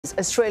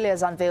Australia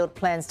has unveiled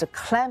plans to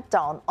clamp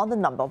down on the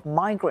number of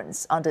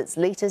migrants under its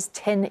latest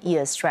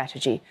 10-year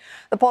strategy.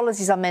 The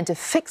policies are meant to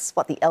fix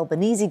what the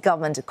Albanese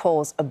government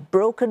calls a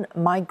broken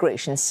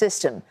migration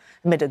system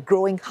amid a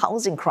growing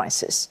housing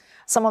crisis.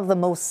 Some of the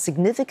most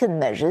significant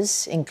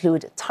measures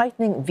include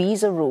tightening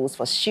visa rules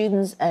for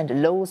students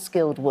and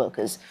low-skilled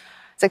workers.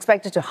 It's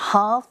expected to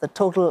halve the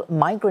total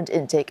migrant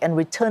intake and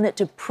return it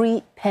to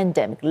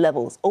pre-pandemic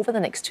levels over the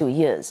next 2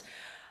 years.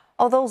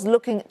 All those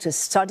looking to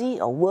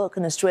study or work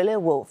in Australia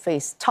will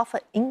face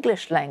tougher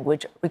English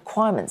language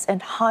requirements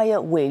and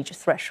higher wage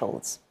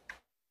thresholds.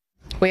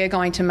 We are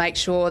going to make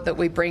sure that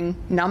we bring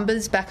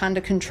numbers back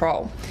under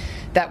control,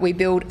 that we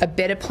build a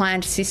better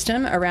planned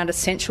system around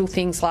essential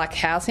things like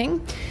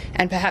housing,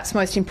 and perhaps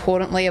most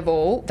importantly of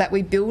all, that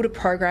we build a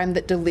program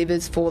that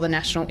delivers for the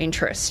national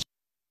interest.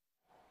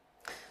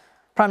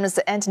 Prime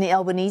Minister Anthony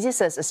Albanese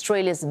says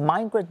Australia's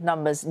migrant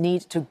numbers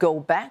need to go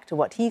back to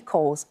what he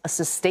calls a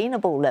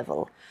sustainable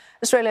level.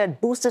 Australia had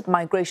boosted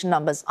migration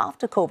numbers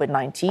after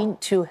COVID-19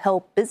 to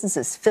help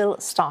businesses fill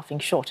staffing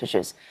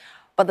shortages.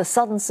 But the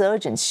sudden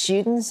surge in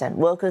students and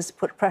workers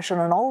put pressure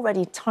on an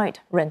already tight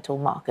rental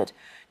market.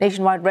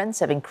 Nationwide rents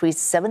have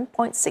increased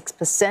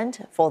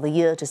 7.6% for the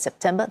year to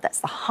September.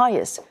 That's the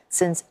highest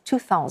since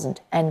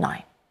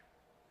 2009.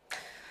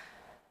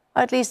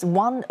 At least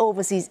one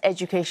overseas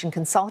education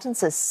consultant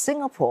says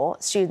Singapore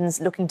students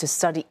looking to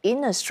study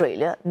in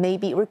Australia may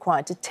be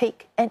required to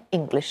take an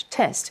English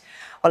test.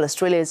 While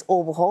Australia's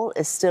overhaul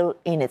is still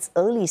in its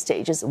early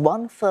stages,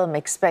 one firm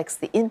expects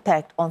the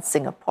impact on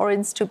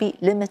Singaporeans to be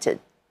limited.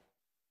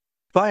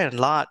 By and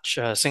large,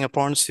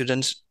 Singaporean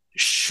students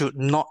should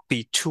not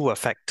be too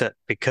affected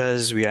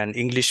because we are an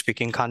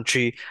English-speaking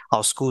country.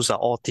 Our schools are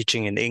all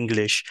teaching in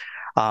English.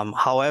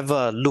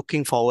 However,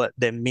 looking forward,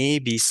 there may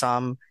be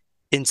some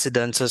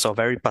incidences or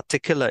very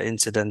particular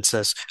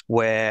incidences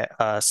where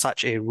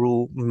such a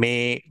rule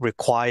may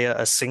require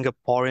a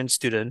Singaporean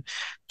student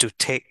to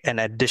take an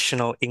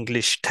additional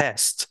English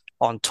test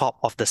on top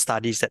of the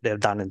studies that they've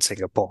done in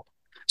Singapore.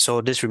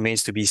 So this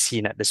remains to be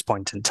seen at this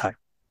point in time.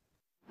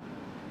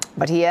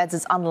 But he adds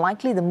it's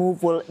unlikely the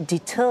move will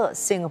deter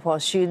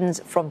Singapore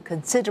students from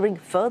considering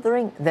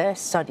furthering their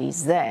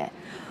studies there.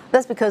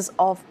 That's because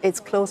of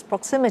its close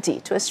proximity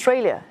to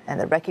Australia and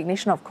the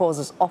recognition of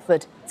courses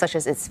offered, such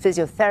as its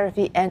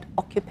physiotherapy and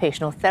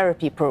occupational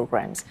therapy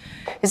programs.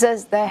 He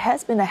says there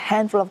has been a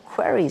handful of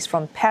queries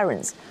from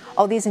parents.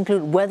 All these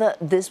include whether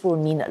this will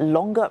mean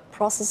longer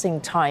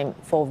processing time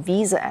for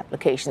visa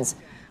applications,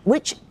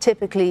 which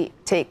typically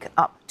take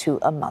up to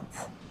a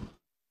month.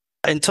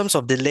 In terms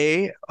of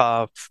delay,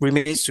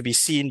 remains to be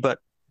seen, but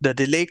the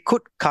delay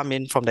could come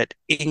in from that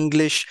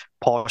English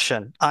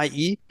portion,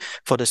 i.e.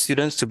 for the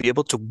students to be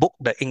able to book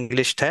the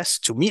English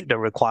test to meet the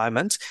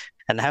requirements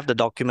and have the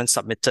documents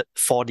submitted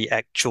for the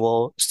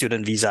actual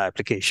student visa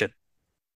application.